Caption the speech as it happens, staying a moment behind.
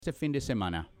Este fin de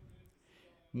semana.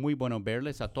 Muy bueno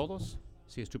verles a todos.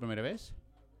 Si es tu primera vez,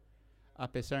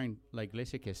 a pesar en la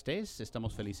iglesia que estés,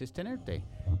 estamos felices de tenerte.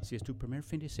 Si es tu primer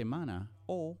fin de semana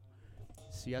o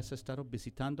si has estado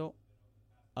visitando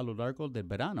a lo largo del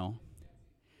verano,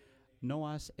 no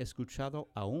has escuchado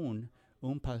aún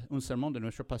un sermón de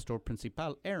nuestro pastor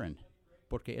principal, Aaron,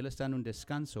 porque él está en un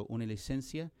descanso, una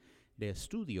licencia de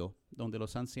estudio, donde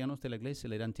los ancianos de la iglesia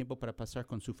le dan tiempo para pasar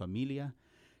con su familia,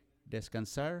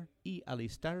 descansar y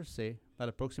alistarse para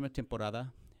la próxima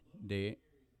temporada de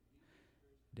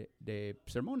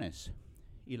sermones.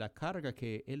 Y la carga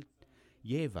que él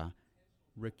lleva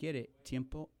requiere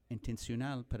tiempo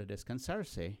intencional para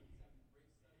descansarse.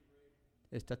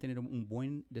 Está teniendo un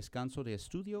buen descanso de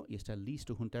estudio y está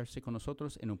listo a juntarse con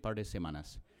nosotros en un par de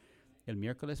semanas. El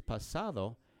miércoles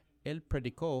pasado, él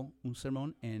predicó un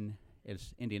sermón en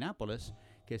Indianápolis,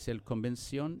 que es el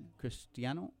Convención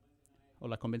Cristiano o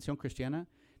la Convención Cristiana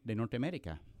de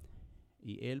Norteamérica.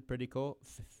 Y él predicó,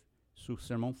 su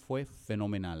sermón fue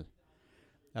fenomenal.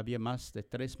 Había más de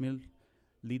 3,000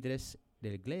 líderes de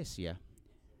la iglesia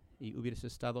y hubieras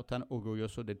estado tan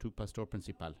orgulloso de tu pastor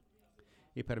principal.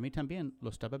 Y para mí también lo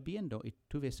estaba viendo y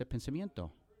tuve ese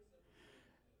pensamiento.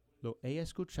 Lo he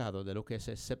escuchado de lo que es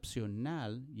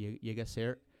excepcional llega a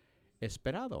ser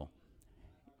esperado.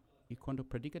 Y cuando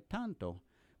predica tanto,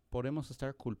 podemos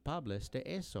estar culpables de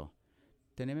eso.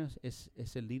 Tenemos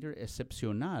ese líder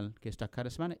excepcional que está cada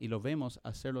semana y lo vemos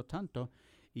hacerlo tanto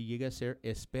y llega a ser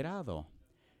esperado.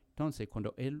 Entonces,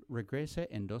 cuando él regrese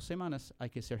en 2 semanas, hay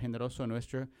que ser generoso en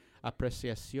nuestra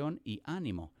apreciación y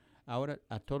ánimo. Ahora,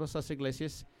 a todas las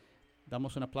iglesias,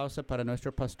 damos un aplauso para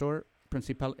nuestro pastor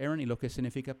principal, Aaron, y lo que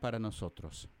significa para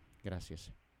nosotros.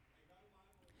 Gracias.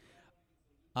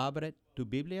 Abre tu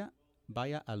Biblia,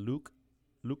 vaya a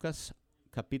Lucas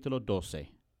capítulo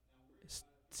 12.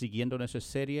 Siguiendo nuestra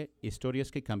serie Historias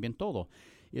que cambian todo.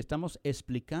 Y estamos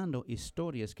explicando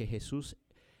historias que Jesús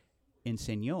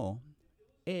enseñó.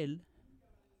 Él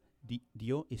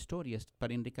dio historias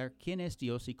para indicar quién es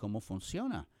Dios y cómo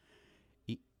funciona.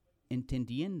 Y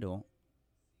entendiendo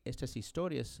estas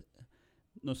historias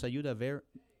nos ayuda a ver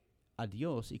a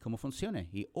Dios y cómo funciona.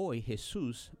 Y hoy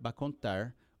Jesús va a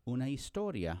contar una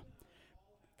historia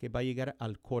que va a llegar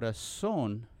al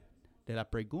corazón de la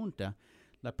pregunta.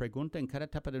 La pregunta en cada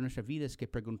etapa de nuestra vida es que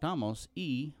preguntamos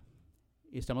y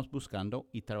estamos buscando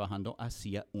y trabajando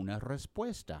hacia una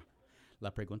respuesta.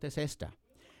 La pregunta es esta: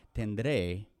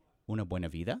 ¿tendré una buena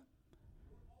vida?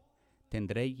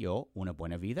 ¿Tendré yo una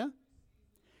buena vida?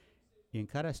 Y en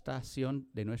cada estación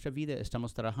de nuestra vida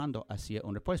estamos trabajando hacia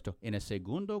un respuesta. En el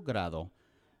segundo grado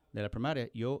de la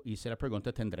primaria yo hice la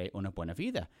pregunta: ¿tendré una buena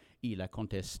vida? Y la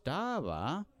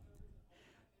contestaba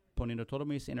poniendo todas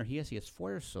mis energías y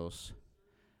esfuerzos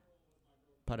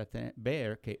para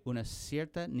ver que una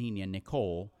cierta niña,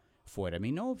 Nicole, fuera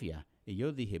mi novia. Y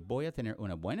yo dije, voy a tener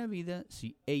una buena vida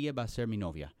si ella va a ser mi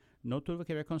novia. No tuve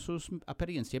que ver con su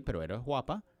apariencia, pero era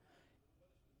guapa.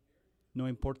 No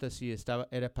importa si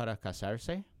era para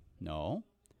casarse. No,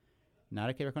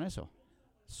 nada que ver con eso.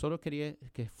 Solo quería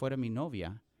que fuera mi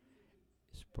novia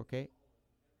porque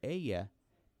ella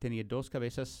tenía 2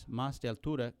 cabezas más de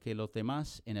altura que los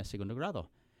demás en el segundo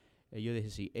grado. Y yo dije,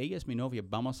 si ella es mi novia,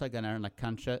 vamos a ganar en la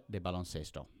cancha de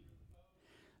baloncesto.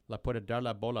 La puede dar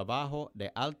la bola abajo,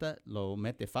 de alta, lo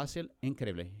mete fácil,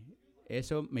 increíble.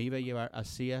 Eso me iba a llevar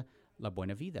hacia la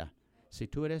buena vida. Si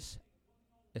tú eres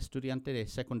estudiante de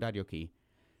secundario aquí,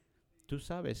 tú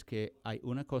sabes que hay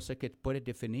una cosa que puede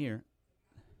definir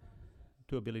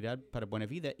tu habilidad para buena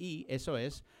vida y eso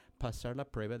es pasar la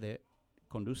prueba de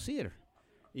conducir.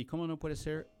 ¿Y cómo no puede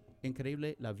ser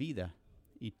increíble la vida?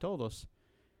 Y todos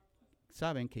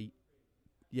saben que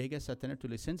llegas a tener tu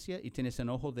licencia y tienes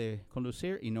enojo de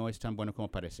conducir y no es tan bueno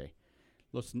como parece.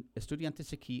 Los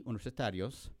estudiantes aquí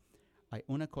universitarios, hay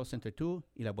una cosa entre tú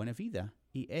y la buena vida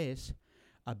y es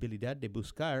habilidad de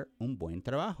buscar un buen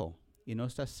trabajo. Y no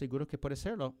estás seguro que puede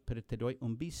serlo, pero te doy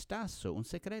un vistazo, un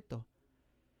secreto.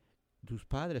 Tus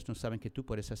padres no saben que tú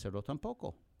puedes hacerlo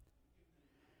tampoco.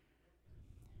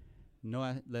 No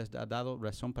les ha dado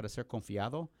razón para ser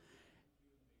confiado.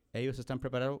 Ellos están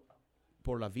preparados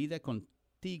por la vida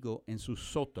contigo en su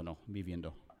sótano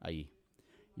viviendo ahí.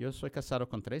 Yo soy casado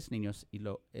con 3 niños y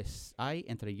lo hay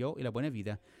entre yo y la buena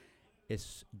vida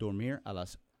es dormir a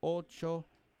las 8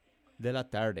 de la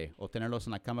tarde o tenerlos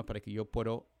en la cama para que yo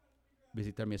pueda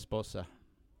visitar a mi esposa.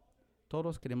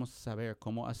 Todos queremos saber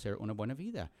cómo hacer una buena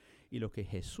vida. Y lo que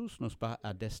Jesús nos va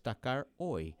a destacar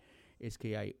hoy es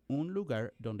que hay un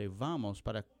lugar donde vamos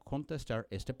para contestar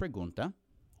esta pregunta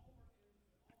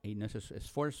y nuestros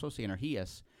esfuerzos y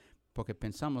energías, porque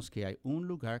pensamos que hay un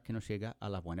lugar que nos llega a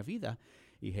la buena vida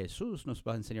Y Jesús nos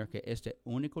va a enseñar que este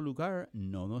único lugar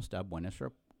no nos da buena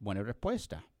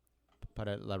respuesta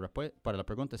para la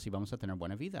pregunta si vamos a tener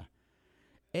buena vida.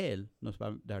 Él nos va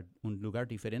a dar un lugar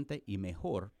diferente y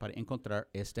mejor para encontrar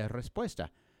esta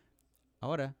respuesta.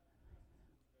 Ahora,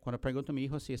 cuando pregunto a mi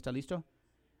hijo si está listo,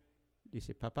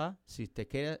 dice, papá, si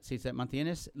te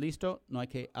mantienes listo, no hay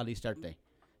que alistarte.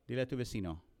 Dile a tu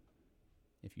vecino,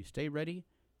 if you stay ready,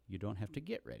 you don't have to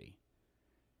get ready.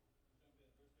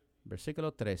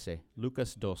 Versículo 13,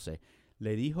 Lucas 12.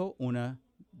 Le dijo una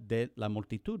de la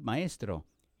multitud, maestro,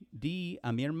 di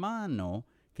a mi hermano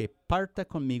que parta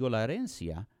conmigo la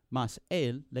herencia. Mas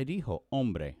él le dijo,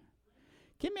 hombre,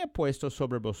 ¿quién me ha puesto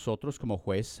sobre vosotros como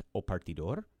juez o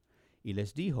partidor? Y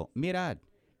les dijo, mirad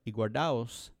y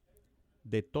guardaos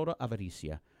de toda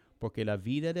avaricia, porque la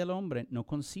vida del hombre no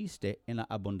consiste en la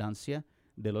abundancia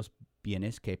de los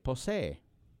bienes que posee.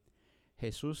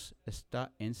 Jesús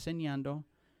está enseñando.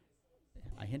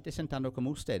 Hay gente sentando como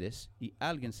ustedes y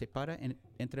alguien se para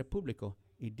entre el público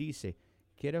y dice,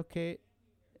 quiero que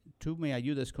tú me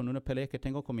ayudes con una pelea que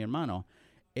tengo con mi hermano.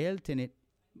 Él tiene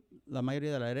la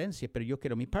mayoría de la herencia, pero yo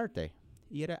quiero mi parte.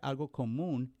 Y era algo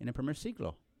común en el primer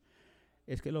siglo.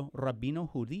 Es que los rabinos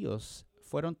judíos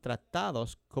fueron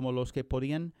tratados como los que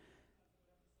podían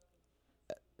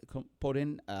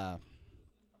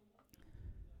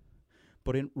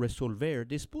resolver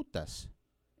disputas.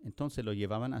 Entonces lo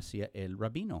llevaban hacia el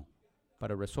rabino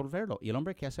para resolverlo. Y el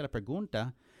hombre que hace la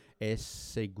pregunta es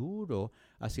seguro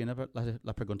haciendo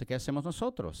la pregunta que hacemos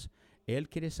nosotros. Él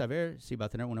quiere saber si va a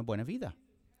tener una buena vida.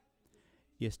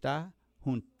 Y está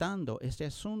juntando este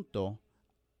asunto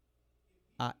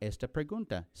a esta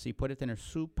pregunta. Si puede tener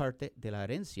su parte de la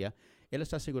herencia, él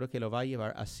está seguro que lo va a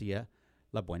llevar hacia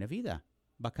la buena vida.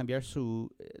 Va a cambiar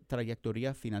su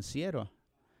trayectoria financiera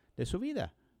de su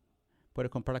vida. Puede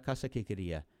comprar la casa que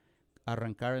quería,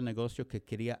 arrancar el negocio que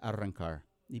quería arrancar.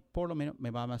 Y por lo menos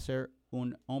me va a hacer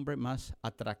un hombre más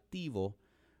atractivo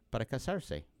para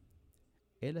casarse.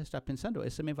 Él está pensando,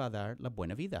 ese me va a dar la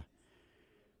buena vida.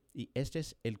 Y este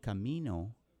es el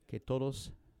camino que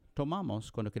todos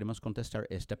tomamos cuando queremos contestar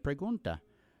esta pregunta.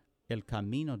 El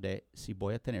camino de si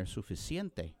voy a tener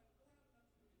suficiente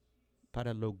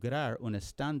para lograr un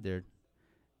estándar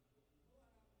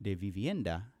de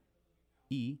vivienda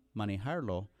y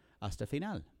manejarlo hasta el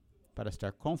final, para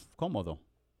estar cómodo.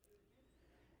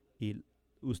 Y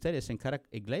ustedes en cada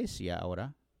iglesia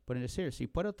ahora pueden decir, si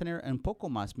puedo tener un poco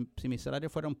más, si mi salario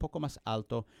fuera un poco más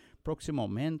alto, próximo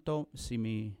momento, si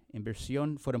mi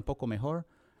inversión fuera un poco mejor,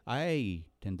 ahí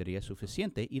tendría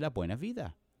suficiente y la buena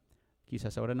vida.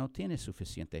 Quizás ahora no tienes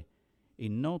suficiente. Y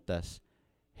notas,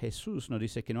 Jesús nos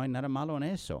dice que no hay nada malo en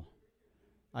eso.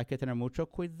 Hay que tener mucho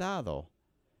cuidado.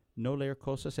 No leer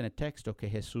cosas en el texto que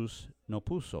Jesús no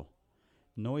puso.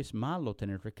 No es malo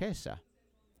tener riqueza.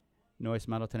 No es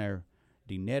malo tener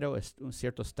dinero, un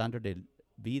cierto estándar de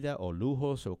vida o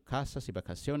lujos o casas y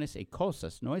vacaciones y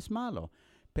cosas. No es malo,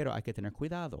 pero hay que tener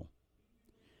cuidado.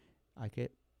 Hay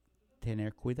que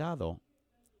tener cuidado.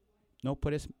 No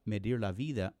puedes medir la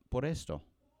vida por esto.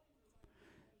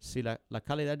 Si la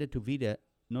calidad de tu vida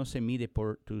no se mide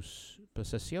por tus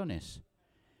posesiones,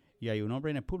 y hay un hombre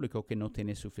en el público que no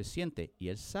tiene suficiente, y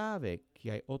él sabe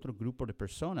que hay otro grupo de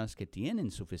personas que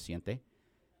tienen suficiente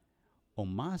o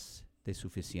más de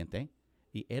suficiente,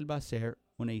 y él va a hacer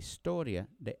una historia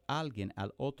de alguien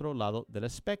al otro lado del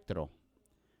espectro.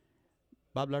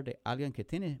 Va a hablar de alguien que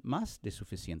tiene más de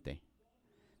suficiente.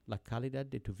 La calidad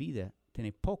de tu vida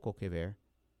tiene poco que ver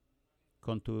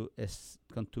con tu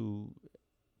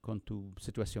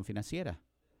situación financiera.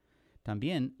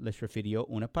 También les refirió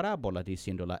una parábola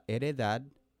diciendo la heredad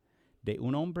de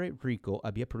un hombre rico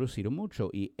había producido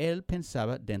mucho y él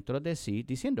pensaba dentro de sí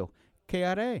diciendo, ¿qué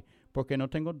haré? Porque no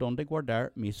tengo dónde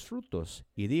guardar mis frutos.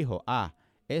 Y dijo,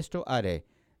 esto haré,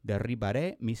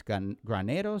 derribaré mis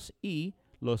graneros y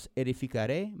los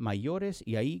edificaré mayores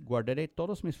y ahí guardaré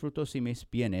todos mis frutos y mis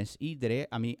bienes y diré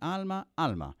a mi alma,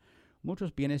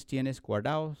 muchos bienes tienes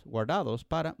guardados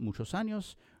para muchos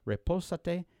años,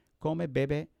 repósate, come,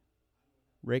 bebe,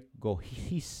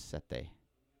 regocíjate.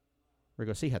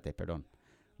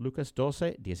 Lucas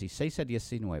 12, 16 a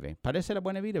 19. Parece la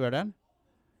buena vida, ¿verdad?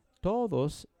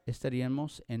 Todos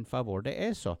estaríamos en favor de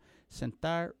eso.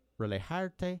 Sentar,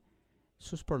 relajarte,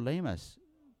 sus problemas.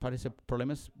 Parecen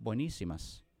problemas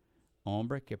buenísimos.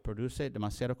 Hombre que produce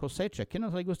demasiada cosecha. ¿Quién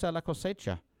no le gusta la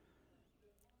cosecha?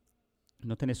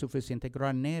 No tiene suficientes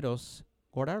graneros,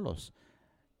 guardarlos.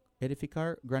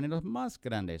 Edificar graneros más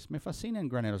grandes. Me fascinan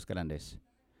graneros grandes.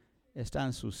 Está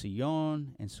en su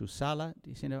sillón, en su sala,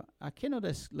 diciendo, ¿a quién no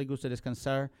le gusta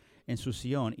descansar en su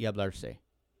sillón y hablarse?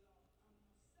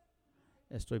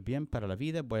 estoy bien para la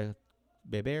vida, voy a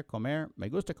beber, comer, me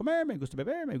gusta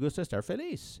beber, me gusta estar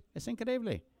feliz. Es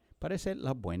increíble. Parece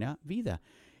la buena vida.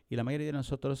 Y la mayoría de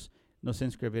nosotros nos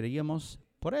inscribiríamos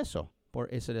por eso,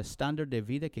 por ese estándar de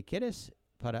vida que quieres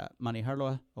para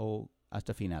manejarlo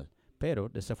hasta final. Pero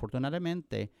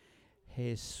desafortunadamente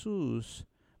Jesús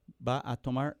va a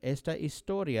tomar esta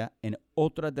historia en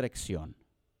otra dirección.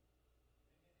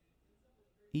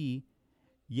 Y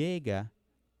llega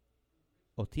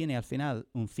o tiene al final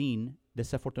un fin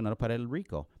desafortunado para el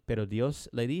rico. Pero Dios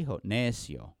le dijo,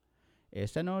 necio,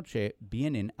 esta noche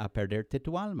vienen a perderte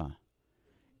tu alma.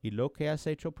 Y lo que has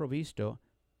hecho provisto,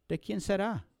 ¿de quién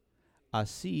será?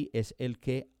 Así es el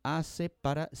que hace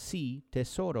para sí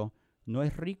tesoro, no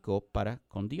es rico para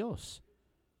con Dios.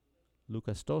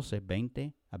 Lucas 12,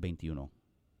 20 a 21.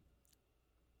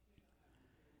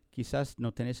 Quizás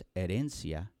no tienes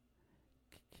herencia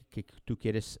que tú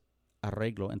quieres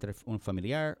arreglo entre un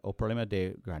familiar o problemas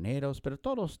de graneros, pero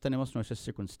todos tenemos nuestras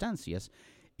circunstancias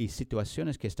y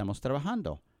situaciones que estamos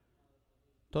trabajando.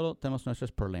 Todos tenemos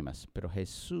nuestros problemas, pero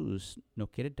Jesús no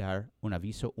quiere dar un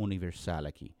aviso universal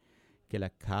aquí, que la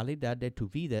calidad de tu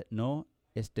vida no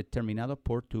es determinada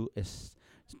por tu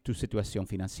situación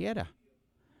financiera,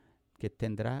 que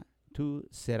tú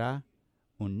serás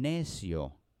un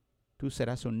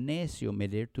necio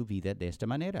medir tu vida de esta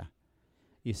manera.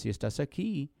 Y si estás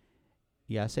aquí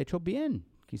y has hecho bien,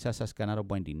 quizás has ganado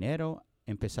buen dinero,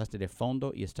 empezaste de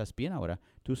fondo y estás bien ahora,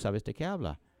 tú sabes de qué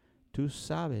habla. Tú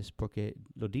sabes porque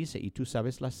lo dice y tú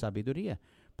sabes la sabiduría,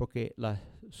 porque la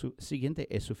siguiente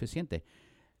es suficiente.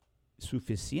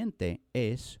 Suficiente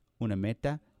es una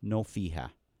meta no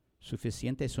fija.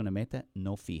 Suficiente es una meta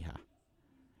no fija.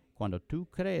 Cuando tú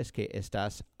crees que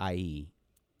estás ahí,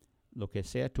 lo que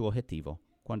sea tu objetivo,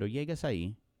 cuando llegas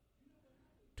ahí,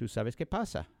 tú sabes qué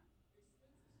pasa.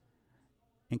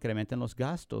 Incrementan los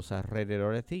gastos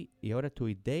alrededor de ti y ahora tu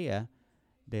idea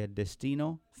del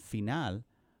destino final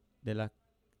de la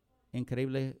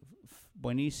increíble,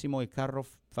 buenísimo y carro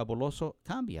fabuloso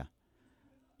cambia.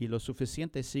 Y lo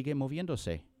suficiente sigue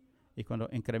moviéndose. Y cuando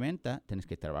incrementa, tienes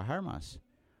que trabajar más,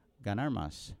 ganar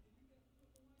más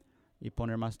y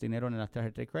poner más dinero en la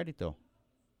tarjeta de crédito.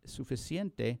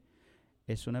 Suficiente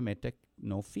es una meta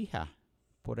no fija.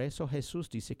 Por eso Jesús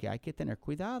dice que hay que tener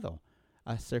cuidado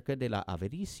acerca de la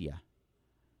avaricia,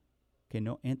 que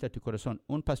no entra a tu corazón.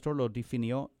 Un pastor lo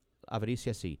definió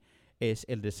avaricia así: es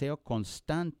el deseo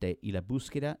constante y la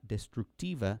búsqueda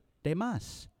destructiva de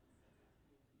más.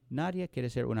 Nadie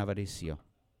quiere ser una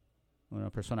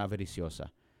persona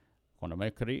avariciosa. Cuando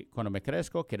me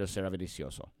crezco, quiero ser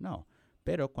avaricioso. No,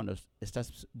 pero cuando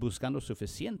estás buscando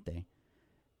suficiente,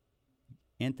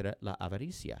 entra la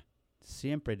avaricia.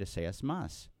 Siempre deseas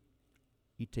más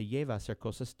y te lleva a hacer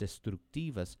cosas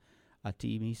destructivas a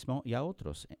ti mismo y a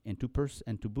otros en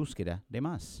tu búsqueda de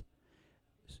más.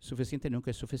 Suficiente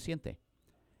nunca es suficiente.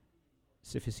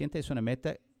 Suficiente es una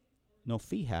meta no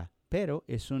fija, pero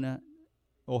es un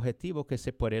objetivo que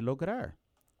se puede lograr.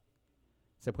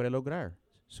 Se puede lograr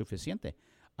suficiente.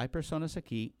 Hay personas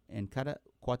aquí en cada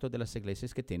 4 de las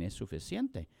iglesias que tienen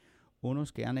suficiente.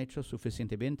 Unos que han hecho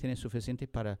suficiente bien, tienen suficiente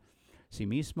para sí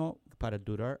mismo, para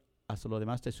durar hasta lo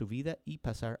demás de su vida y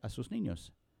pasar a sus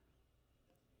niños.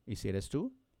 ¿Y si eres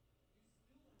tú?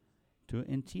 Tú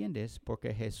entiendes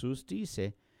porque Jesús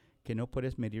dice que no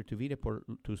puedes medir tu vida por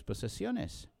tus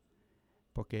posesiones,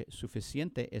 porque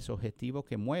suficiente es objetivo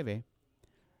que mueve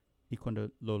y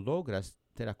cuando lo logras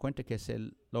te das cuenta que es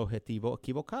el objetivo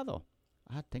equivocado.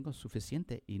 Tengo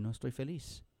suficiente y no estoy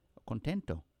feliz,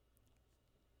 contento.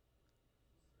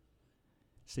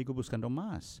 Sigo buscando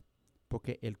más,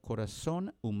 porque el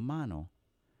corazón humano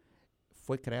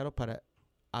fue creado para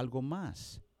algo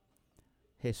más.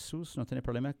 Jesús no tiene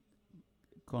problema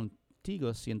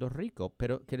contigo siendo rico,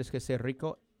 pero quieres que sea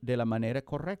rico de la manera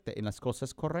correcta, en las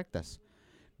cosas correctas.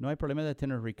 No hay problema de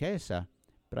tener riqueza,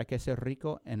 pero hay que ser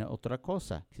rico en otra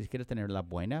cosa. Si quieres tener la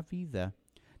buena vida,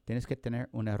 tienes que tener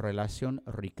una relación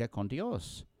rica con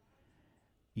Dios.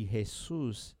 Y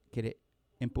Jesús quiere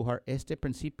empujar este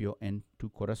principio en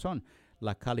tu corazón.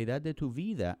 La calidad de tu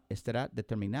vida estará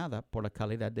determinada por la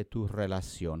calidad de tu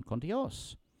relación con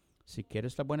Dios. Si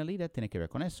quieres la buena vida, tiene que ver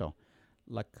con eso.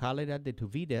 La calidad de tu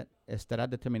vida estará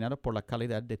determinada por la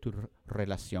calidad de tu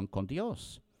relación con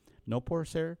Dios. No por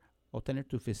ser o tener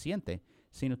suficiente,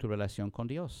 sino tu relación con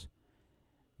Dios.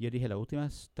 Yo dije las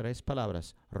últimas 3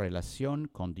 palabras: relación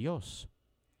con Dios.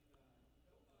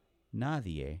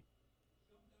 Nadie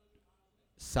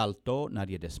saltó,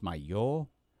 nadie desmayó,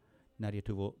 nadie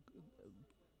tuvo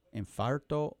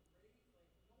infarto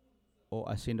o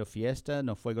haciendo fiesta,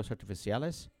 no fuegos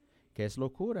artificiales, que es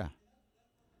locura.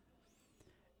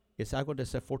 es algo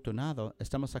desafortunado.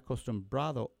 Estamos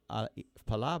acostumbrados a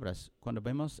palabras. Cuando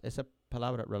vemos esa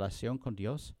palabra relación con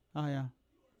Dios, ya,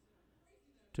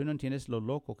 tú no entiendes lo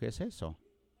loco que es eso.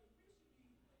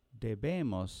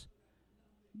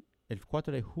 El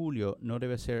 4 de julio no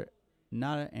debe ser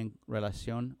nada en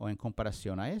relación o en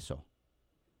comparación a eso.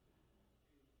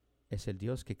 Es el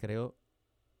Dios que creó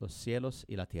los cielos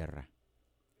y la tierra.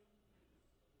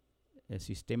 El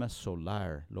sistema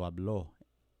solar lo habló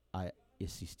a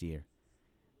existir.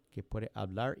 Que puede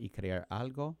hablar y crear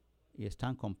algo y es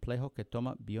tan complejo que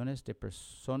toma billones de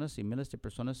personas y miles de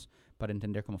personas para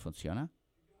entender cómo funciona.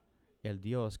 El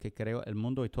Dios que creó el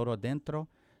mundo y todo adentro,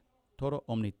 todo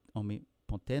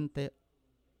omnipotente,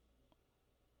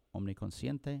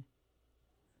 omniconsciente,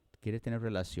 quiere tener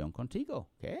relación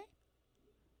contigo. ¿Qué?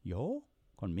 ¿Yo?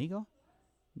 ¿Conmigo?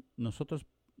 Nosotros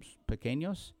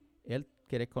pequeños, Él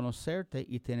quiere conocerte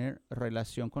y tener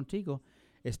relación contigo.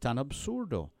 Es tan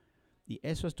absurdo. Y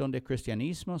eso es donde el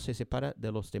cristianismo se separa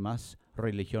de las demás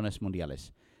religiones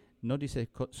mundiales. No dice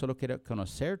solo quiere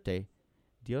conocerte.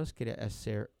 Dios quiere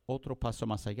hacer otro paso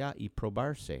más allá y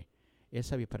probarse. Él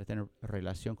sabe para tener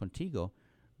relación contigo.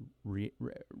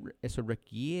 Eso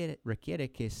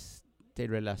requiere que te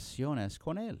relaciones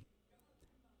con Él.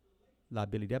 La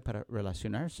habilidad para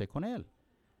relacionarse con Él.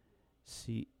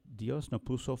 Si Dios no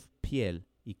puso piel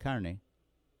y carne,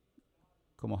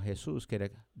 como Jesús, que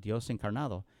era Dios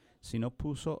encarnado, si no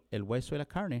puso el hueso y la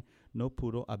carne, no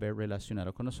pudo haber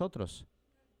relacionado con nosotros.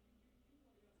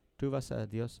 Tú vas a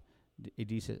Dios y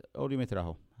dices, Dios me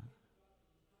trajo.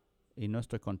 Y no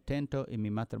estoy contento y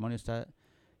mi matrimonio está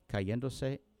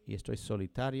cayéndose y estoy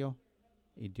solitario.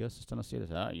 Y Dios está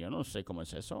diciendo, yo no sé cómo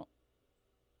es eso.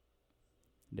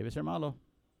 Debe ser malo.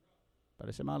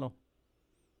 Parece malo.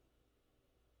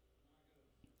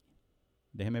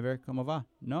 Déjeme ver cómo va.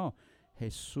 No,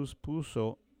 Jesús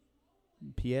puso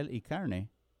piel y carne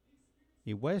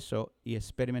y hueso y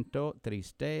experimentó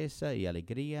tristeza y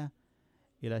alegría.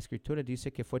 Y la Escritura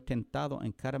dice que fue tentado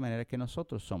en cada manera que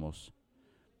nosotros somos.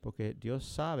 Porque Dios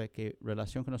sabe que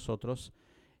relación con nosotros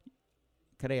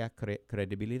crea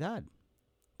credibilidad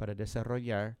para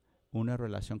desarrollar una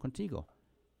relación contigo.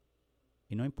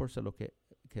 Y no importa lo que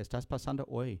estás pasando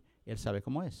hoy, Él sabe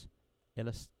cómo es.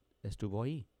 Él estuvo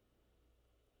ahí.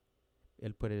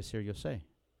 Él puede decir, yo sé.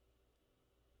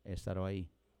 He estado ahí.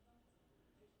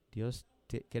 Dios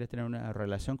quiere tener una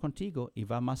relación contigo y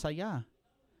va más allá.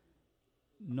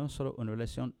 No solo una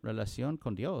relación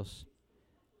con Dios.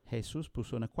 Jesús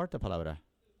puso una cuarta palabra.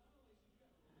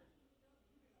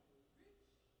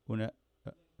 Una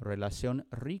relación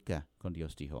rica con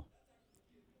Dios, dijo.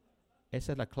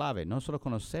 Esa es la clave. No solo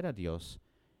conocer a Dios.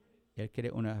 Él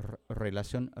quiere una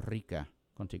relación rica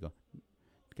contigo.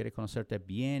 Quiere conocerte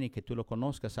bien y que tú lo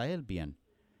conozcas a Él bien.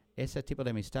 Ese tipo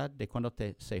de amistad de cuando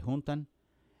se juntan,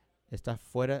 está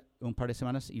fuera un par de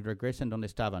semanas y regresan donde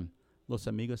estaban. Los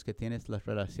amigos que tienes, las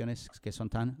relaciones que son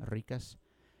tan ricas.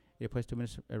 Y después tú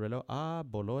miras el reloj.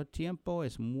 Voló el tiempo,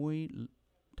 es muy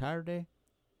tarde.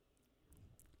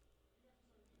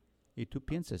 Y tú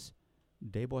piensas,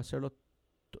 debo hacerlo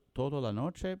toda la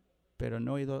noche, pero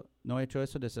no he hecho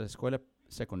eso desde la escuela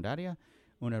secundaria.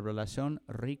 Una relación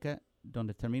rica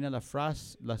donde termina la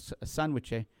frase, las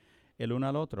sándwiches, el uno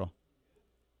al otro.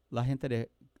 La gente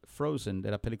de Frozen,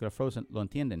 de la película Frozen, lo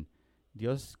entienden.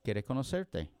 Dios quiere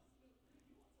conocerte.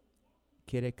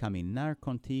 Quiere caminar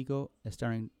contigo,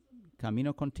 estar en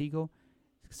camino contigo,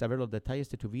 saber los detalles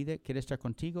de tu vida, quiere estar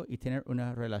contigo y tener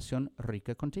una relación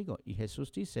rica contigo. Y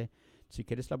Jesús dice, si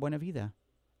quieres la buena vida,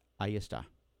 ahí está.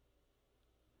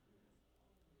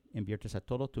 Inviertes a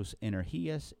todas tus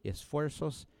energías,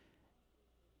 esfuerzos,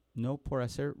 no por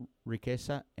hacer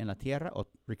riqueza en la tierra o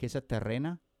riqueza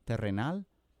terrenal,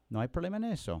 no hay problema en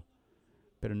eso,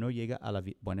 pero no llega a la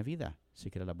buena vida. Si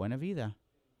quieres la buena vida,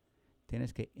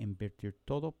 tienes que invertir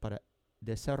todo para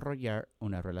desarrollar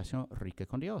una relación rica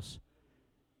con Dios.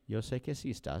 Yo sé que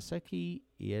si estás aquí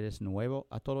y eres nuevo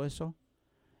a todo eso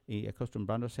y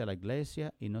acostumbrándose a la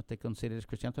iglesia y no te consideras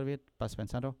cristiano todavía, vas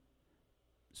pensando,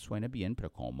 suena bien,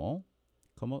 pero ¿cómo?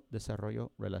 ¿Cómo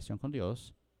desarrollo relación con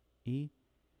Dios? Y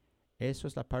eso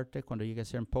es la parte cuando llega a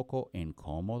ser un poco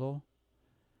incómodo.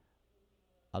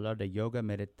 Hablar de yoga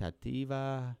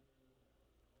meditativa.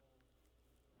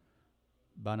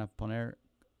 Van a poner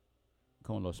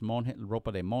como los monjes,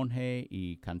 ropa de monje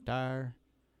y cantar.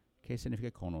 ¿Qué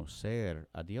significa conocer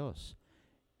a Dios?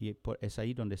 Y es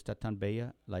ahí donde está tan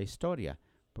bella la historia.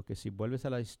 Porque si vuelves a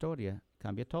la historia,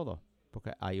 cambia todo.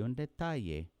 Porque hay un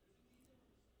detalle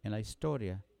en la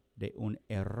historia de un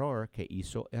error que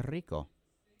hizo el rico.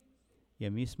 Y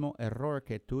el mismo error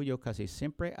que tú y yo casi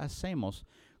siempre hacemos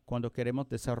cuando queremos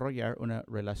desarrollar una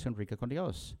relación rica con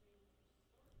Dios.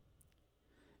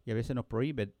 Y a veces nos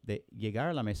prohíbe de llegar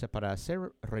a la mesa para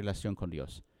hacer relación con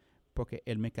Dios, porque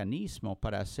el mecanismo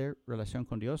para hacer relación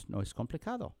con Dios no es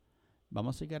complicado.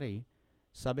 Vamos a llegar ahí.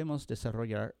 Sabemos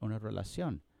desarrollar una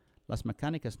relación. Las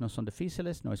mecánicas no son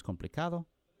difíciles, no es complicado,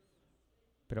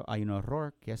 pero hay un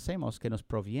error que hacemos que nos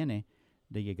proviene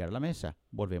de llegar a la mesa.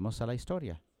 Volvemos a la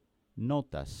historia.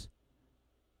 Notas.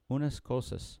 Unas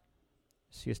cosas.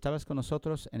 Si estabas con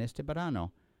nosotros en este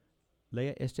verano,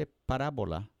 lea esta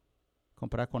parábola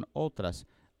comparada con otras.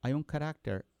 Hay un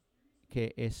carácter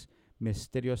que es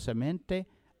misteriosamente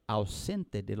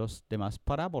ausente de las demás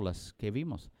parábolas que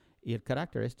vimos. Y el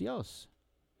carácter es Dios.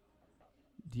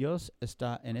 Dios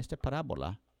está en esta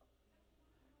parábola,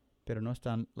 pero no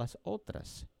están las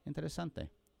otras.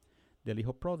 Interesante. Del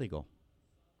hijo pródigo.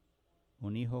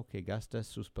 Un hijo que gasta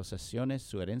sus posesiones,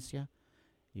 su herencia,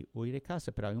 y huye de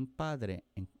casa. Pero hay un padre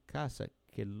en casa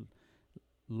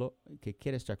que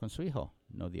quiere estar con su hijo.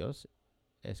 No Dios.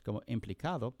 Es como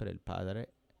implicado, pero el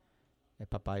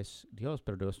papá es Dios,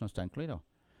 pero Dios no está incluido.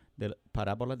 De la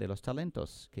parábola de los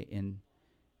talentos,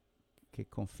 que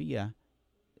confía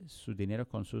su dinero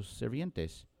con sus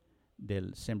sirvientes.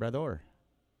 Del sembrador,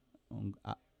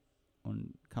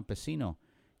 un campesino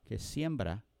que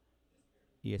siembra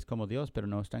y es como Dios, pero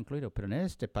no está incluido. Pero en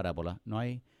esta parábola no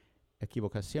hay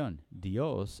equivocación.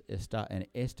 Dios está en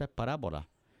esta parábola.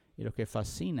 Y lo que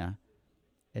fascina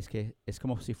es que es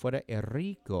como si fuera el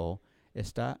rico,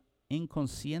 está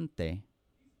inconsciente,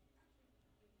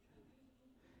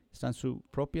 está en su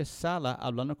propia sala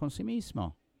hablando con sí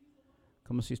mismo,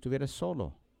 como si estuviera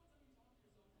solo.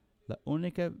 La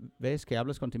única vez que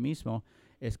hablas con ti mismo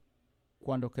es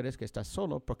cuando crees que estás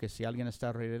solo, porque si alguien está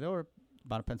alrededor,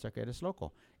 van a pensar que eres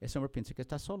loco. Ese hombre piensa que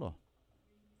está solo.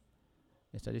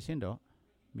 Está diciendo,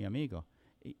 mi amigo.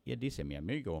 Y él dice, mi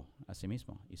amigo, a sí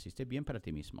mismo. Hiciste bien para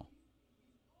ti mismo.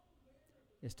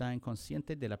 Está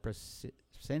inconsciente de la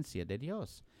presencia de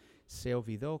Dios. Se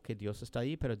olvidó que Dios está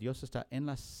ahí, pero Dios está en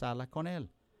la sala con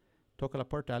él. Toca la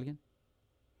puerta a alguien.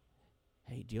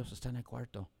 Hey, Dios está en el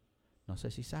cuarto. No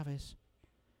sé si sabes,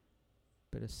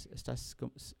 pero estás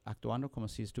actuando como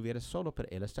si estuvieras solo, pero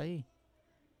Él está ahí.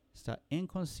 Está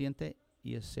inconsciente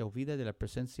y se olvida de la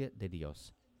presencia de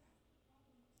Dios.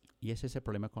 Y ese es el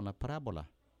problema con la parábola.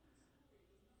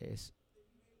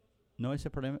 No es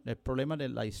el problema de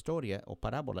la historia o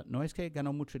parábola. No es que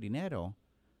ganó mucho dinero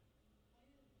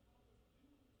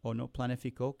o no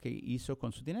planificó qué hizo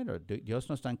con su dinero. Dios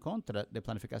no está en contra de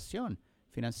planificación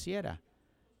financiera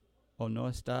o no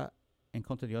está en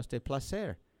contra de Dios de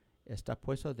placer. Está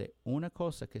puesto de una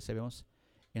cosa que sabemos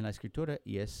en la Escritura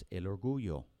y es el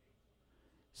orgullo.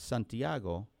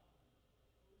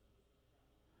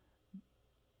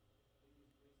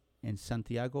 En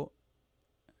Santiago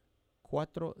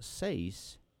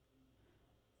 4:6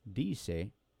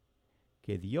 dice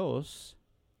que Dios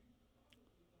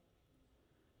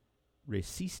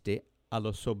resiste a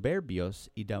los soberbios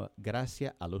y da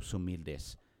gracia a los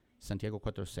humildes. Santiago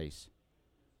 4:6.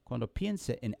 Cuando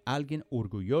piense en alguien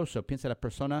orgulloso, piensa en la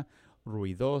persona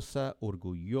ruidosa,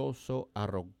 orgulloso,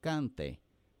 arrogante.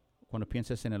 Cuando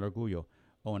piensas en el orgullo,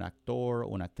 o un actor, o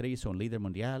una actriz, o un líder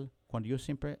mundial. Cuando yo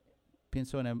siempre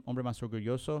pienso en el hombre más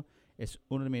orgulloso, es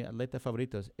uno de mis atletas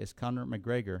favoritos, es Conor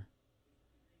McGregor.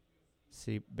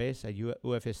 Si ves a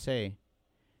UFC,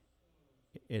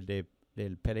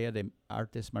 el pelea de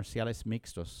artes marciales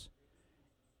mixtos,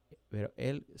 pero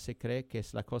él se cree que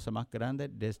es la cosa más grande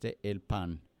desde el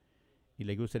pan. Y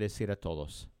le gusta decir a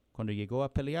todos. Cuando llegó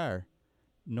a pelear,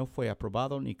 no fue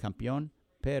aprobado ni campeón,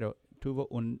 pero tuvo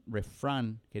un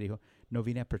refrán que dijo, no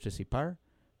vine a participar,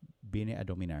 vine a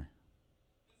dominar.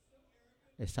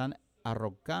 Es tan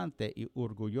arrogante y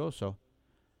orgulloso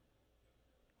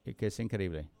que es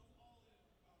increíble.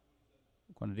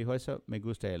 Cuando dijo eso, me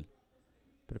gusta él.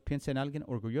 Pero piensa en alguien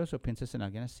orgulloso, piensas en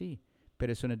alguien así.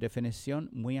 Pero es una definición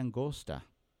muy angosta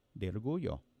de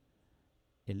orgullo.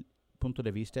 El punto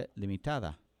de vista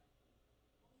limitada.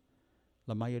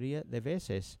 La mayoría de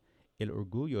veces el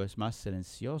orgullo es más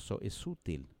silencioso y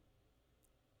sutil.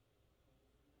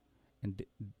 En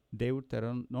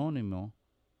Deuteronomio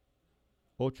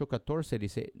 8:14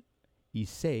 dice, y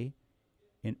se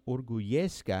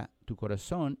enorgullezca tu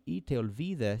corazón y te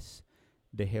olvides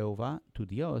de Jehová tu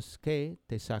Dios que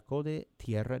te sacó de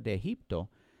tierra de Egipto,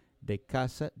 de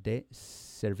casa de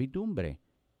servidumbre.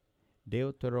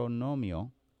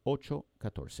 Deuteronomio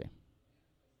 8:14.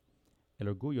 El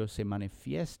orgullo se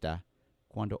manifiesta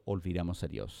cuando olvidamos a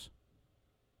Dios.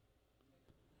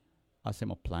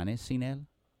 Hacemos planes sin Él.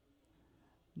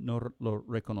 No lo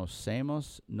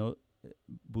reconocemos, no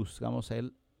buscamos a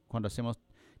Él cuando hacemos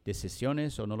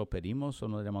decisiones o no lo pedimos o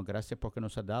no le damos gracias porque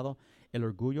nos ha dado. El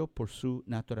orgullo por su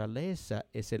naturaleza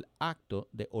es el acto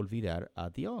de olvidar a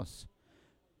Dios.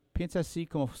 Piensa así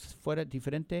como fuera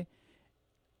diferente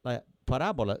la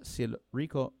parábola si el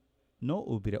rico no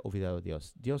hubiera olvidado a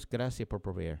Dios. Dios, gracias por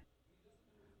proveer.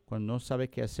 Cuando no sabe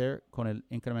qué hacer con la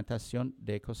incrementación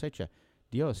de cosecha.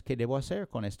 Dios, ¿qué debo hacer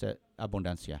con esta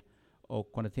abundancia? O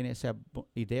cuando tiene esa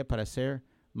idea para hacer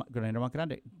granero más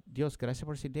grande. Dios, gracias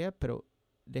por esa idea, pero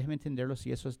déjame entenderlo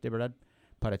si eso es de verdad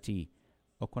para ti.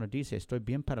 O cuando dice, estoy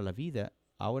bien para la vida,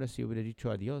 ahora sí hubiera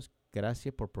dicho a Dios,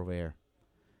 gracias por proveer.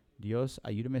 Dios,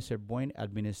 ayúdame a ser buen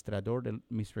administrador de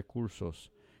mis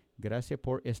recursos. Gracias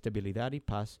por estabilidad y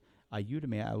paz.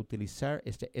 Ayúdame a utilizar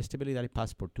esta estabilidad y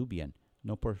paz por tu bien,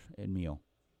 no por el mío,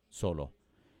 solo.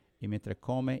 Y mientras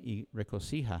come y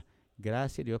regocija,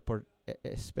 gracias Dios por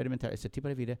experimentar este tipo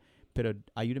de vida, pero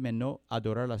ayúdame a no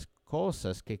adorar las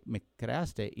cosas que me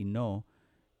creaste y no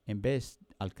en vez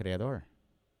al Creador.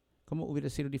 ¿Cómo hubiera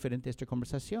sido diferente esta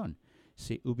conversación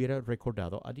si hubiera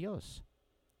recordado a Dios?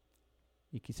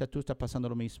 Y quizás tú estás pasando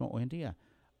lo mismo hoy en día.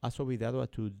 ¿Has olvidado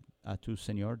a tu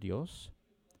Señor Dios?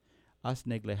 ¿Has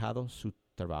negligado su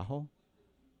trabajo?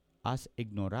 ¿Has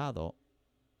ignorado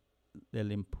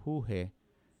el empuje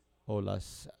o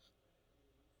has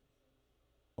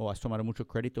tomado mucho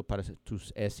crédito para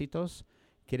tus éxitos?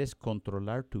 ¿Quieres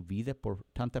controlar tu vida por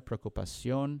tanta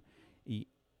preocupación y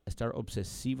estar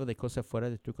obsesivo de cosas fuera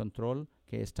de tu control,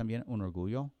 que es también un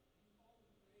orgullo?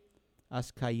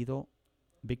 ¿Has caído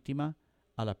víctima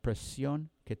a la presión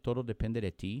que todo depende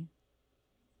de ti?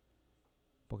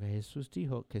 Porque Jesús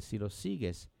dijo que si lo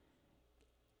sigues,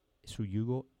 su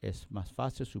yugo es más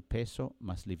fácil, su peso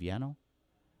más liviano.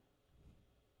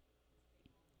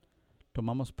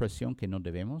 Tomamos presión que no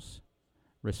debemos,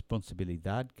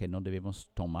 responsabilidad que no debemos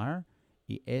tomar,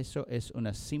 y eso es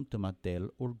un síntoma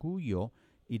del orgullo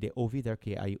y de olvidar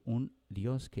que hay un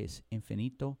Dios que es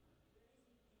infinito.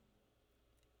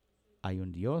 Hay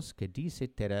un Dios que dice,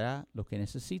 te dará lo que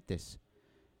necesites.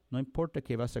 No importa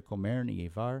qué vas a comer ni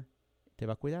llevar, te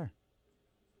va a cuidar.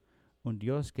 Un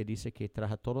Dios que dice que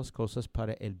trae todas las cosas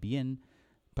para el bien,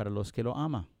 para los que lo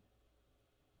aman.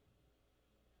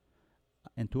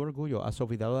 En tu orgullo, ¿has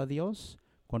olvidado a Dios?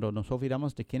 Cuando nos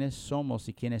olvidamos de quiénes somos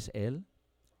y quién es Él,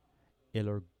 el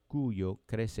orgullo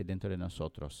crece dentro de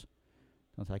nosotros.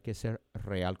 Entonces hay que ser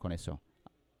real con eso.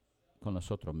 Con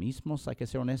nosotros mismos hay que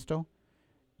ser honesto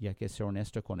y hay que ser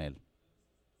honesto con Él.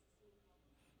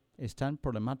 Es tan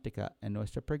problemática en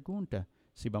nuestra pregunta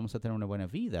si vamos a tener una buena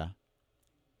vida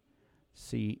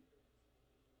si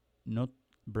no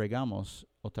bregamos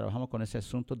o trabajamos con ese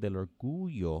asunto del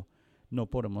orgullo. No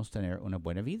podemos tener una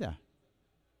buena vida.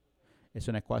 Es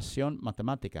una ecuación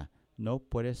matemática. No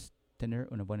puedes tener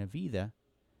una buena vida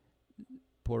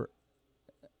por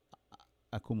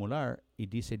acumular, y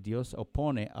dice Dios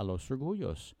opone a los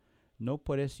orgullos. No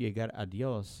puedes llegar a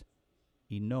Dios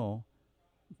y no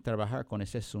trabajar con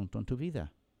ese asunto en tu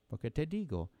vida. Porque te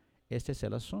digo, este es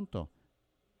el asunto.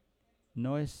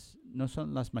 No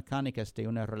son las mecánicas de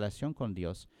una relación con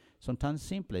Dios. Son tan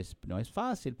simples. No es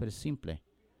fácil, pero es simple.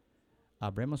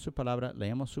 Abremos su palabra,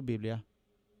 leemos su Biblia.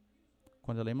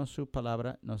 Cuando leemos su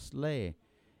palabra, nos lee.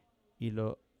 Y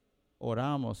lo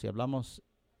oramos y hablamos,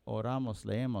 oramos,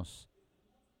 leemos.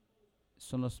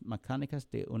 Son las mecánicas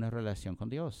de una relación con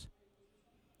Dios.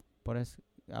 Por eso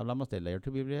hablamos de leer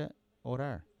tu Biblia,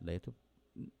 orar.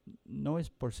 No es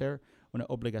por ser una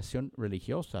obligación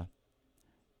religiosa.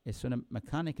 Es una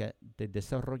mecánica de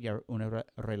desarrollar una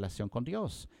relación con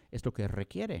Dios. Es lo que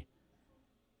requiere.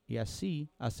 Y así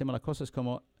hacemos las cosas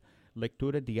como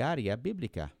lectura diaria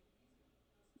bíblica.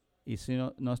 Y si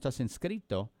no estás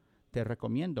inscrito, te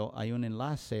recomiendo, hay un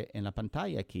enlace en la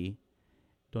pantalla aquí,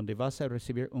 donde vas a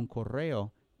recibir un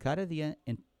correo cada día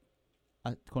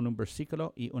con un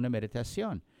versículo y una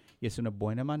meditación. Y es una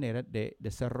buena manera de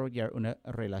desarrollar una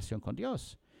relación con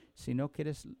Dios. Si no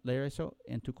quieres leer eso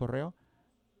en tu correo,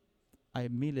 hay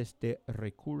miles de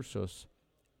recursos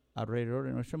alrededor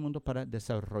de nuestro mundo para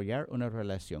desarrollar una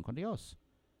relación con Dios.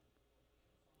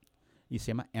 Y se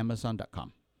llama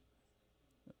Amazon.com.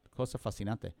 Cosa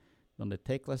fascinante. Donde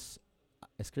teclas,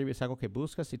 escribes algo que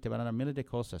buscas y te van a dar miles de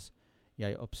cosas. Y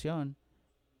hay opción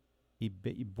y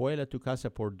vuela a tu casa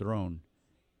por drone.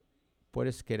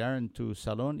 Puedes quedar en tu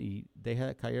salón y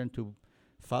deja caer en tu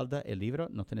falda el libro.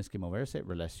 No tienes que moverse.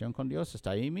 Relación con Dios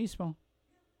está ahí mismo.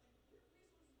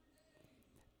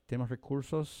 Tenemos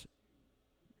recursos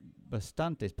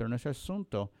bastantes, pero nuestro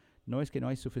asunto no es que no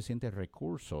hay suficientes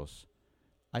recursos.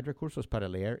 Hay recursos para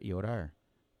leer y orar.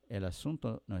 El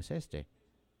asunto no es este.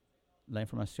 La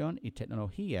información y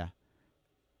tecnología,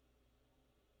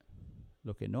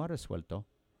 lo que no ha resuelto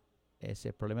es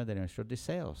el problema de nuestros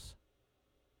deseos.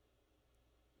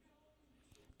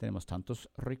 Tenemos tantos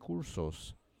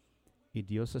recursos y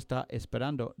Dios está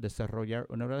esperando desarrollar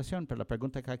una relación, pero la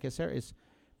pregunta que hay que hacer es,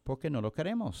 ¿por qué no lo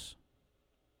queremos?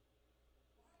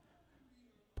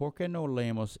 ¿Por qué no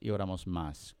leemos y oramos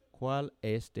más? ¿Cuál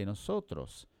es de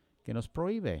nosotros que nos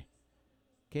prohíbe?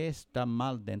 ¿Qué está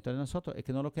mal dentro de nosotros? Es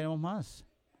que no lo queremos más.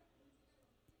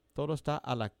 Todo está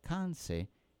al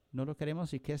alcance, no lo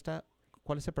queremos. ¿Y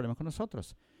cuál es el problema con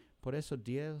nosotros? Por eso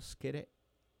Dios quiere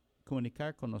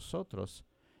comunicar con nosotros,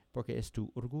 porque es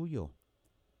tu orgullo.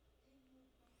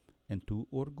 En tu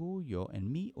orgullo, en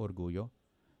mi orgullo,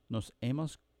 nos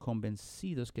hemos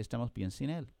convencido que estamos bien sin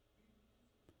Él,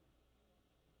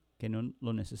 que no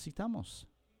lo necesitamos.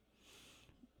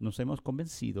 Nos hemos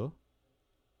convencido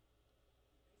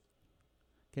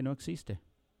que no existe.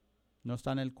 No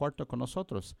está en el cuarto con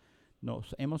nosotros.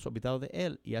 Nos hemos olvidado de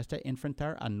Él y hasta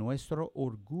enfrentar a nuestro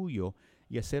orgullo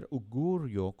y hacer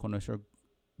augurio con nuestro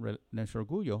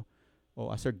orgullo,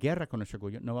 o hacer guerra con nuestro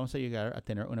orgullo, no vamos a llegar a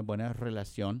tener una buena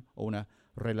relación o una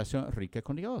relación rica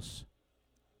con Dios.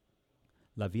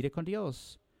 La vida con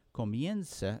Dios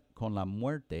comienza con la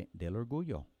muerte del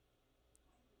orgullo.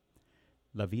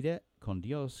 La vida con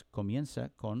Dios comienza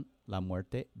con la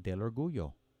muerte del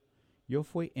orgullo. Yo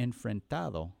fui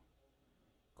enfrentado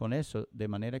con eso de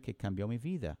manera que cambió mi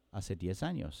vida hace 10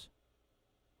 años.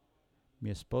 Mi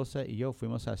esposa y yo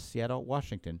fuimos a Seattle,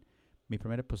 Washington, mi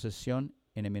primera posesión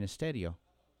en el ministerio.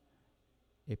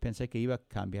 Y pensé que iba a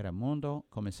cambiar el mundo,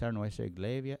 comenzar nuestra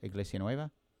iglesia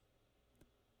nueva,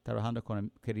 trabajando con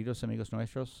queridos amigos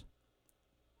nuestros.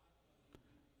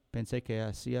 Pensé que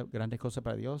hacía grandes cosas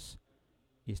para Dios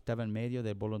y estaba en medio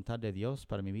de voluntad de Dios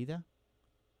para mi vida.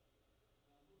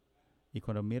 Y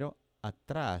cuando miro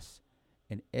atrás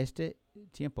en este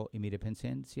tiempo y mi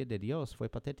dependencia de Dios fue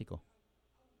patético.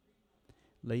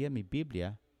 Leía mi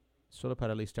Biblia solo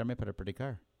para alistarme para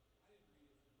predicar,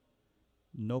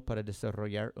 no para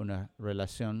desarrollar una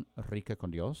relación rica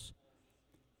con Dios,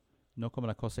 no como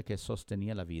la cosa que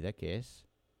sostenía la vida, que es.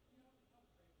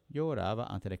 Yo oraba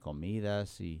antes de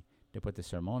comidas y después de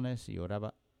sermones, y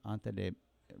oraba antes de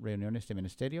reuniones de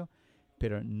ministerio,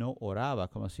 pero no oraba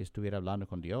como si estuviera hablando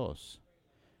con Dios,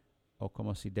 o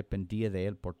como si dependía de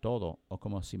Él por todo, o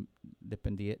como si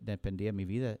dependía mi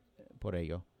vida por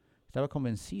ello. Estaba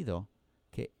convencido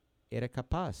que era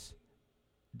capaz,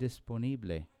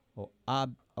 disponible,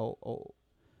 o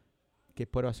que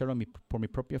puedo hacerlo por mi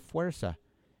propia fuerza.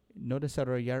 No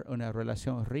desarrollar una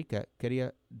relación rica.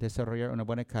 Quería desarrollar una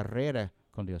buena carrera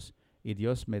con Dios. Y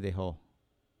Dios me dejó.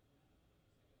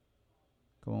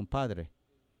 Como un padre,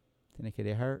 tienes que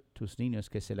dejar tus niños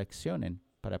que seleccionen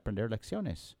para aprender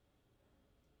lecciones.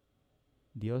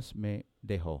 Dios me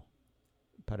dejó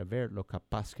para ver lo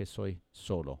capaz que soy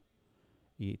solo.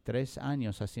 Y 3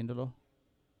 años haciéndolo,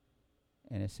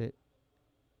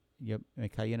 yo me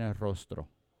caí en el rostro.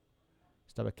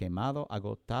 Estaba quemado,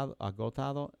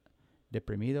 agotado,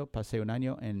 deprimido. Pasé un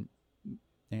año en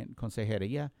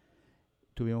consejería.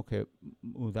 Tuvimos que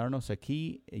mudarnos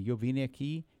aquí. Yo vine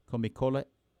aquí con mi cola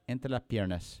entre las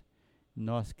piernas.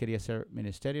 No quería hacer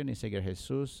ministerio ni seguir a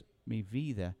Jesús. Mi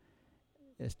vida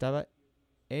estaba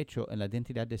hecho en la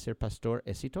identidad de ser pastor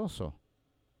exitoso.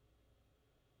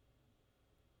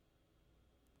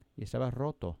 Y estaba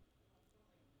roto.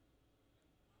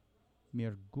 Mi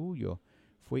orgullo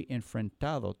fue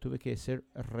enfrentado. Tuve que ser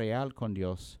real con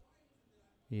Dios.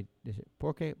 Y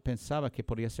porque pensaba que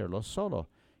podía hacerlo solo.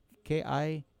 ¿Qué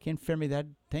enfermedad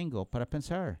tengo para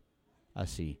pensar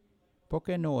así?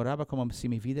 Porque no oraba como si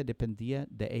mi vida dependía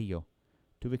de ello.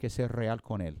 Tuve que ser real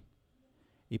con Él.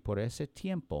 Y por ese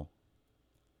tiempo,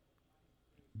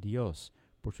 Dios,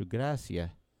 por su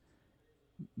gracia,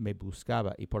 me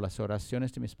buscaba, y por las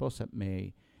oraciones de mi esposa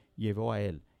me llevó a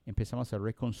Él. Empezamos a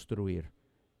reconstruir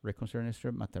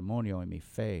nuestro matrimonio y mi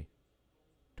fe.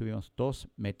 Tuvimos 2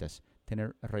 metas: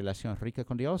 tener relación rica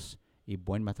con Dios y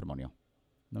buen matrimonio.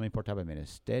 No me importaba el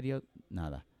ministerio,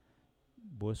 nada.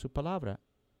 Voy a su palabra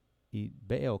y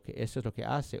veo que eso es lo que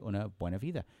hace una buena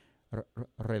vida.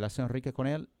 Relación rica con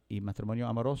Él y matrimonio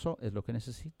amoroso es lo que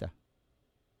necesita.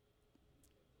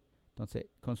 Entonces,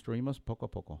 construimos poco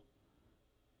a poco.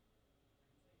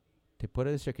 Te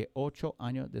puedo decir que 8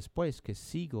 años después que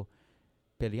sigo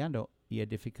peleando y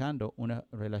edificando una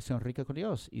relación rica con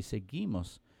Dios, y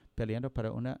seguimos peleando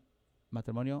para un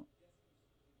matrimonio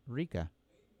rica,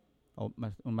 o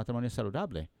un matrimonio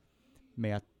saludable,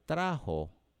 me atrajo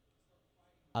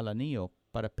al anillo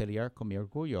para pelear con mi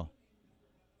orgullo.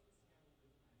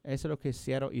 Eso es lo que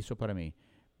Seattle hizo para mí.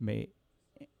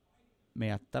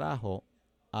 Me atrajo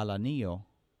al anillo,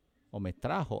 o me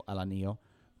trajo al anillo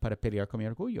para pelear con mi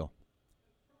orgullo.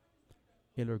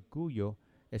 El orgullo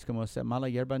es como esa mala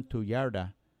hierba en tu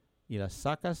yarda y la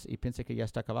sacas y piensas que ya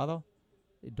está acabado.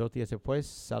 Y 2 días después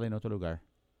sale en otro lugar.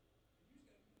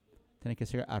 Tienes que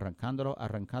seguir arrancándolo,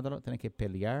 tienes que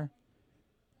pelear.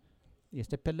 Y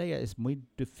esta pelea es muy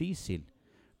difícil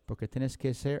porque tienes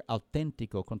que ser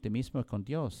auténtico con ti mismo y con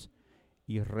Dios.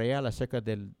 Y real acerca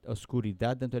de la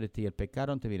oscuridad dentro de ti, el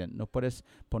pecado en tu vida. No puedes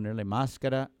ponerle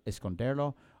máscara,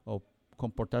 esconderlo o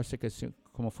comportarse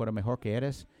como fuera mejor que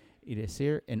eres y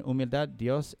decir en humildad,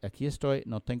 Dios, aquí estoy,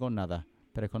 no tengo nada,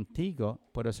 pero contigo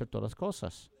puedo hacer todas las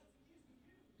cosas.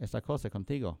 Es la cosa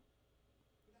contigo.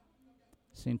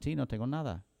 Sin ti no tengo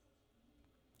nada.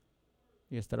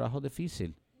 Y es trabajo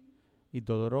difícil y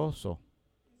doloroso.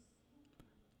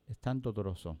 Es tan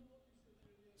doloroso.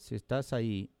 Si estás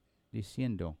ahí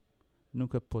diciendo,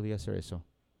 nunca podía hacer eso.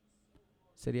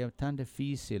 Sería tan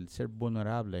difícil ser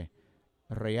vulnerable,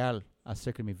 real,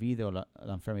 acerca de mi vida o la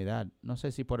enfermedad. No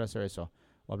sé si puedo hacer eso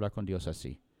o hablar con Dios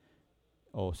así.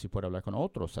 O si puedo hablar con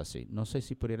otros así. No sé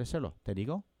si pudiera hacerlo. Te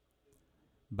digo,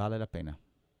 vale la pena.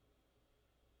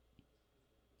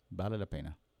 Vale la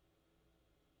pena.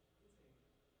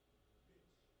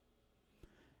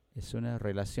 Es una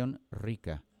relación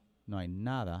rica. No hay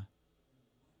nada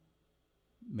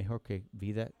mejor que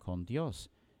vida con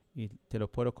Dios. Y te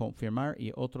lo puedo confirmar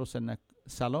y otros en el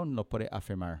salón lo pueden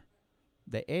afirmar.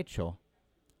 De hecho,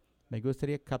 me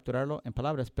gustaría capturarlo en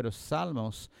palabras, pero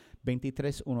Salmos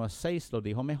 23, 1 a 6 lo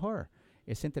dijo mejor.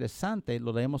 Es interesante,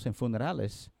 lo leemos en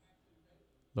funerales.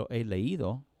 Lo he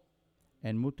leído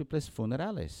en múltiples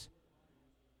funerales,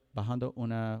 bajando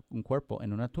un cuerpo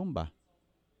en una tumba.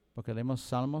 Porque leemos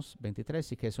Salmos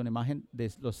 23 y que es una imagen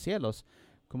de los cielos,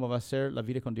 cómo va a ser la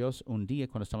vida con Dios un día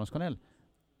cuando estamos con Él.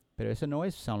 Pero eso no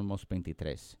es Salmos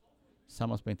 23.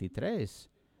 Salmos 23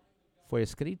 fue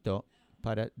escrito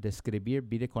para describir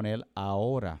vida con Él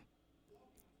ahora,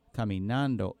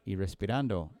 caminando y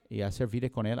respirando y hacer vida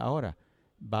con Él ahora.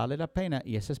 Vale la pena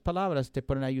y esas palabras te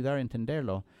pueden ayudar a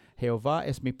entenderlo. Jehová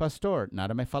es mi pastor,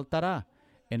 nada me faltará.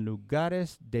 En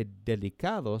lugares de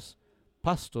delicados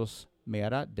pastos me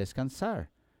hará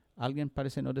descansar. ¿Alguien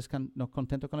parece no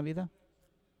contento con la vida?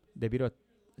 Debido a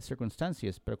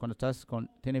circunstancias, pero cuando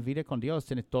tienes vida con Dios,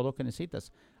 tienes todo lo que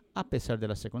necesitas. A pesar de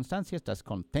las circunstancias, estás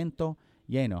contento,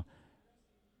 lleno.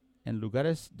 En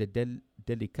lugares de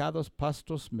delicados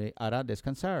pastos me hará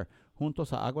descansar.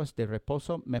 Juntos a aguas de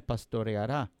reposo me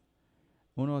pastoreará.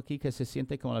 Uno aquí que se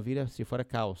siente como la vida si fuera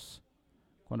caos.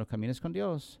 Cuando caminas con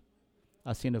Dios,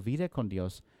 haciendo vida con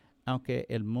Dios, aunque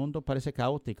el mundo parece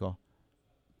caótico,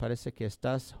 parece que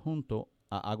estás junto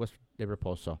a aguas de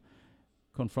reposo.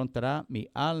 Confrontará mi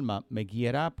alma, me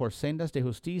guiará por sendas de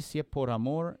justicia por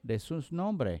amor de su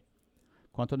nombre.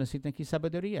 ¿Cuánto necesitan aquí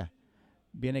sabiduría?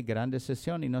 Viene gran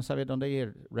decisión y no sabe dónde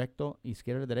ir, recto,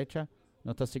 izquierda, derecha,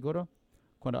 ¿no estás seguro?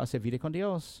 Cuando haces vida con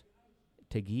Dios,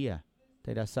 te guía,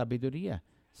 te da sabiduría.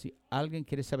 Si alguien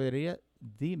quiere sabiduría,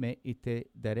 dime y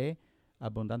te daré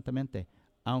abundantemente.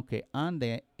 Aunque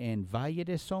ande en valle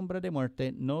de sombra de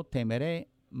muerte, no temeré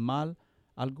mal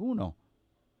alguno,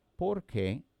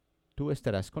 porque tú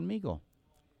estarás conmigo.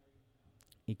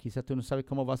 Y quizá tú no sabes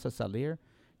cómo vas a salir,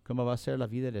 cómo va a ser la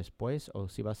vida después, o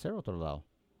si va a ser otro lado.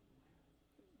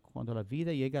 Cuando la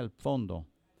vida llega al fondo,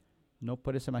 no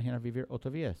puedes imaginar vivir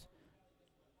otra vez.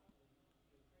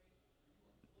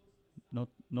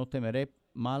 No temeré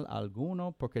mal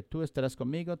alguno, porque tú estarás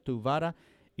conmigo, tu vara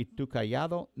y tu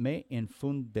callado me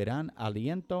infundirán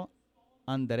aliento.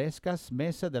 Enderezcas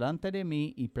mesa delante de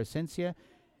mí y presencia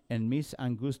en mis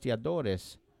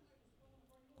angustiadores.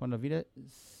 Cuando la vida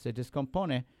se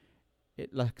descompone,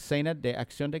 la cena de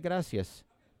acción de gracias.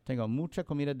 Tengo mucha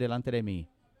comida delante de mí.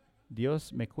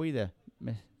 Dios me cuida,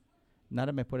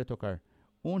 nada me puede tocar.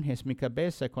 Unges mi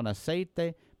cabeza con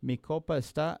aceite, mi copa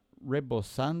está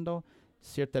rebosando.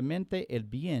 Ciertamente el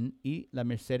bien y la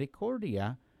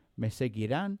misericordia me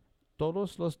seguirán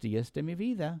todos los días de mi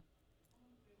vida.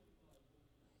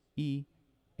 Y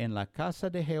en la casa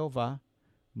de Jehová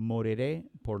moriré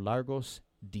por largos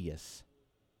días.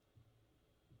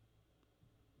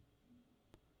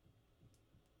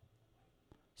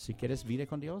 Si quieres vida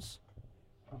con Dios,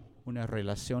 una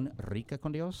relación rica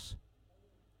con Dios,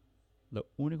 lo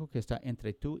único que está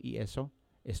entre tú y eso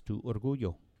es tu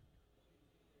orgullo.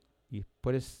 Y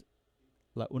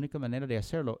la única manera de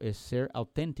hacerlo es ser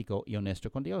auténtico y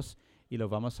honesto con Dios. Y lo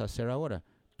vamos a hacer ahora.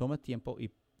 Toma tiempo y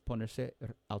ponerse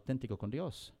auténtico con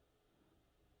Dios.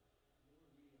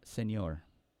 Señor,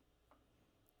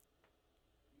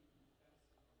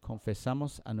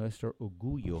 confesamos a nuestro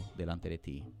orgullo delante de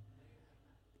ti.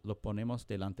 Lo ponemos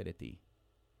delante de ti.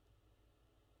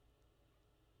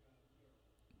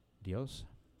 Dios,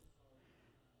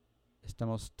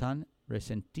 estamos tan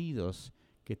resentidos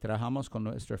que trabajamos con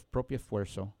nuestro propio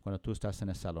esfuerzo cuando tú estás en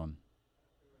el salón.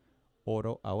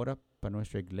 Oro ahora para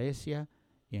nuestra iglesia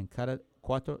y en cada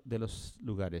 4 de los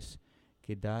lugares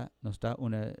que nos da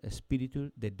un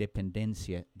espíritu de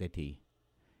dependencia de ti.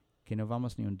 Que no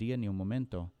vamos ni un día ni un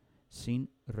momento sin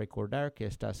recordar que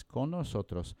estás con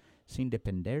nosotros, sin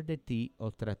depender de ti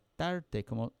o tratarte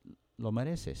como lo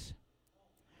mereces.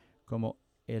 Como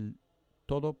el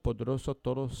todopoderoso,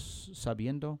 todos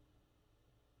sabiendo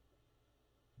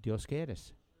Dios que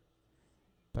eres.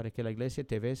 Para que la iglesia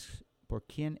te ves por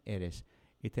quién eres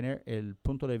y tener el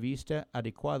punto de vista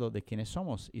adecuado de quiénes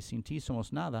somos. Y sin ti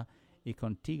somos nada y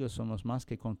contigo somos más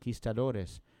que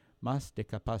conquistadores, más de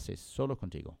capaces, solo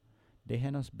contigo.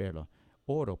 Déjanos verlo.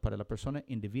 Oro para la persona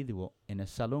individuo en el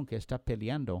salón que está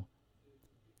peleando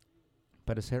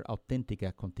para ser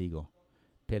auténtica contigo.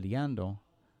 Peleando,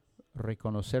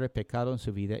 reconocer el pecado en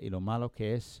su vida y lo malo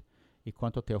que es y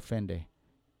cuánto te ofende.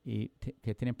 Y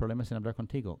que tienen problemas en hablar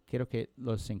contigo. Quiero que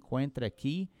los encuentre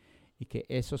aquí y que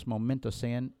esos momentos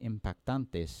sean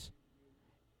impactantes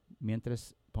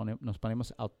mientras nos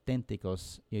ponemos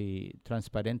auténticos y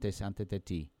transparentes ante de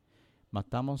ti.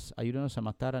 Ayúdanos a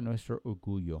matar a nuestro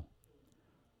orgullo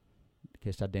que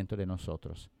está dentro de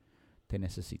nosotros. Te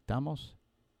necesitamos,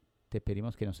 te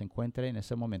pedimos que nos encuentre en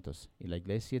esos momentos. Y la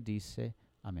iglesia dice,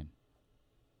 amén.